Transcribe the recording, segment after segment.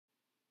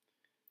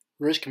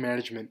Risk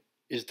management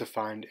is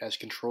defined as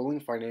controlling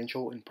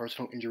financial and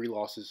personal injury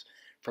losses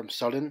from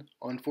sudden,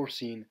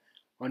 unforeseen,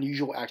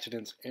 unusual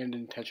accidents and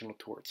intentional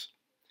torts.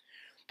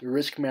 The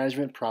risk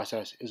management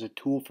process is a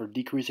tool for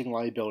decreasing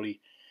liability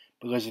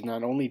because it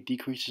not only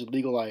decreases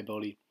legal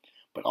liability,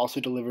 but also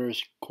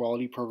delivers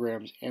quality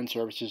programs and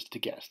services to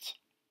guests.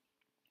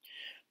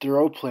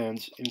 Thorough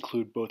plans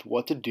include both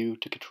what to do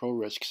to control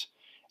risks,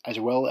 as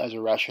well as a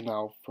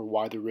rationale for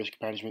why the risk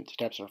management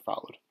steps are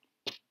followed.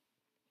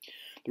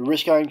 The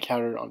risk I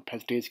encountered on Penn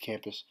State's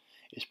campus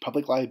is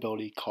public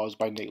liability caused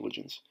by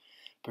negligence,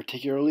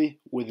 particularly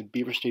within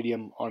Beaver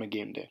Stadium on a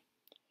game day.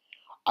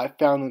 I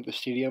found that the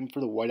stadium for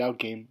the whiteout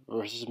game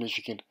versus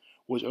Michigan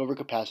was over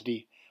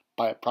capacity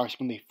by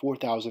approximately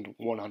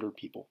 4,100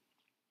 people.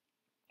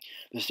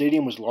 The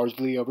stadium was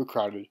largely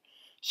overcrowded,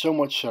 so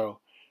much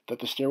so that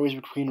the stairways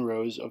between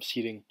rows of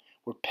seating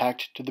were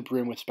packed to the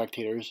brim with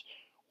spectators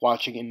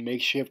watching in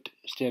makeshift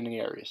standing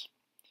areas.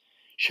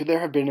 Should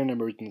there have been an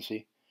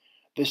emergency,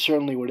 this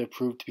certainly would have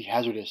proved to be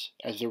hazardous,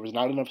 as there was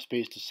not enough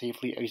space to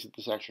safely exit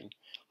the section,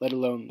 let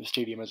alone the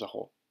stadium as a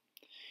whole.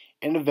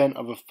 In event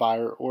of a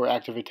fire or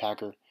active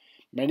attacker,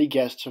 many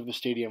guests of the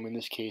stadium in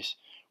this case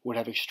would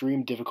have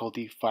extreme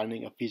difficulty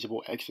finding a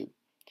feasible exit.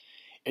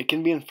 It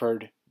can be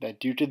inferred that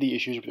due to the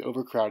issues with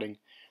overcrowding,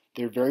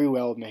 there very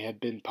well may have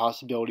been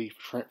possibility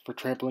for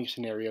trampling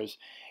scenarios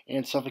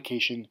and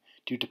suffocation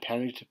due to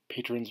panicked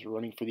patrons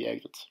running for the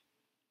exits.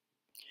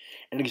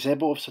 An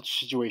example of such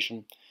a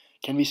situation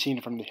can be seen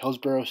from the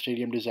Hillsborough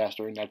Stadium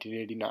disaster in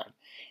 1989,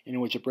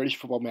 in which a British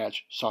football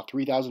match saw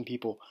 3,000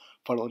 people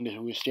funnel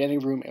into a standing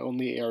room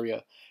only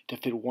area to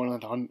fit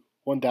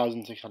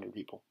 1,600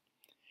 people.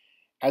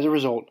 As a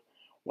result,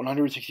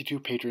 162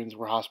 patrons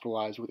were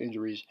hospitalized with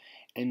injuries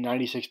and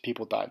 96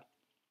 people died.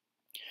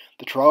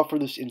 The trial for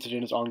this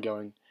incident is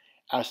ongoing,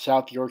 as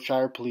South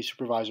Yorkshire Police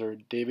Supervisor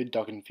David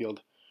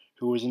Duckenfield,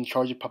 who was in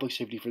charge of public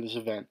safety for this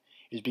event,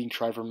 is being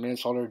tried for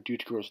manslaughter due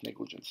to gross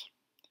negligence.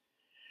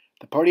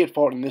 The party at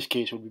fault in this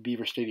case would be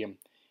Beaver Stadium,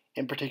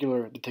 in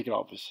particular the ticket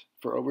office,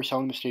 for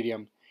overselling the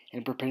stadium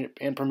and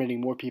permitting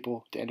more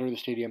people to enter the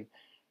stadium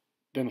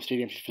than the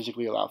stadium should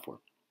physically allow for.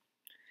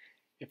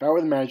 If I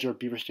were the manager of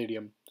Beaver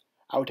Stadium,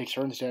 I would take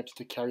certain steps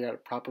to carry out a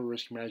proper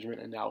risk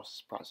management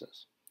analysis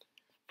process.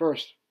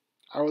 First,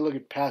 I would look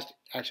at past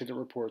accident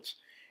reports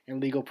and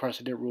legal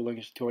precedent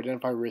rulings to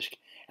identify risk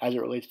as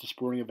it relates to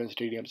sporting event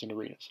stadiums and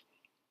arenas.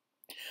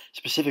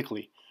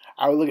 Specifically,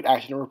 I would look at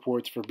accident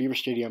reports for Beaver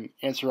Stadium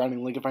and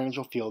surrounding Lincoln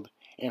Financial Field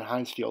and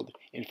Heinz Field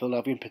in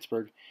Philadelphia and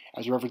Pittsburgh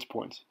as reference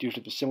points due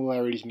to the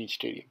similarities in each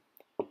stadium.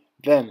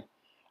 Then,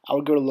 I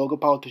would go to local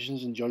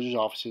politicians and judges'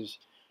 offices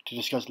to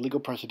discuss legal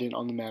precedent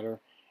on the matter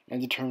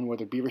and determine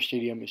whether Beaver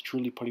Stadium is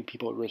truly putting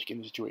people at risk in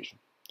the situation.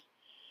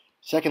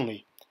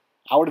 Secondly,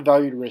 I would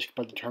evaluate risk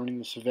by determining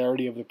the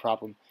severity of the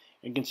problem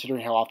and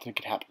considering how often it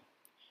could happen.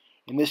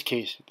 In this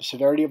case, the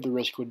severity of the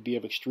risk would be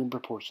of extreme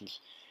proportions,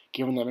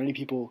 given that many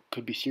people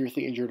could be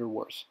seriously injured or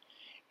worse,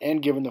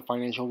 and given the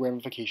financial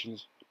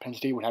ramifications Penn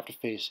State would have to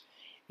face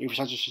if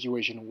such a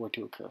situation were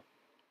to occur.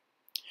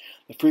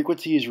 The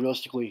frequency is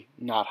realistically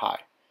not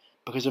high,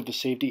 because of the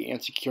safety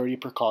and security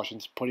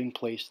precautions put in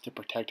place to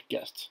protect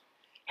guests.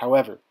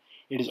 However,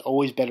 it is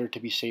always better to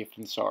be safe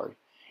than sorry,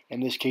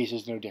 and this case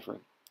is no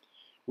different.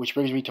 Which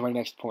brings me to my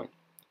next point.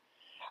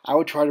 I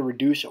would try to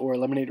reduce or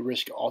eliminate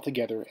risk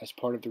altogether as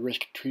part of the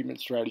risk treatment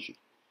strategy.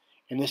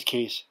 In this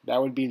case,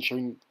 that would be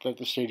ensuring that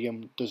the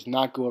stadium does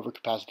not go over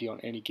capacity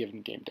on any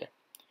given game day.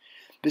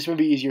 This may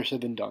be easier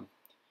said than done,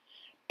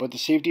 but the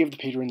safety of the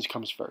patrons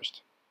comes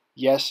first.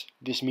 Yes,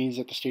 this means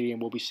that the stadium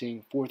will be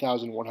seeing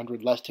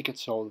 4,100 less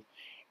tickets sold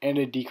and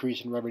a decrease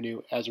in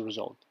revenue as a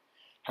result.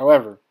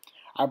 However,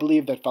 I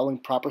believe that following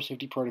proper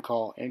safety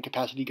protocol and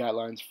capacity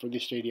guidelines for the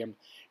stadium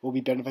will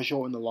be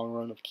beneficial in the long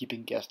run of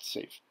keeping guests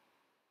safe.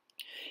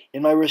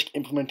 In my risk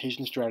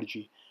implementation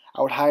strategy,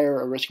 I would hire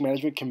a risk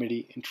management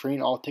committee and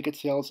train all ticket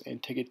sales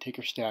and ticket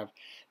taker staff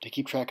to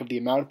keep track of the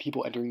amount of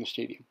people entering the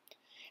stadium.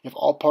 If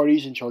all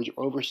parties in charge of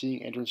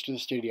overseeing entrance to the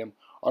stadium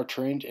are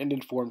trained and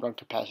informed on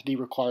capacity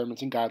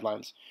requirements and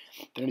guidelines,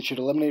 then it should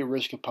eliminate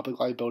risk of public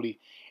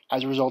liability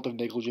as a result of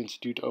negligence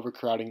due to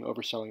overcrowding and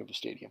overselling of the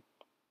stadium.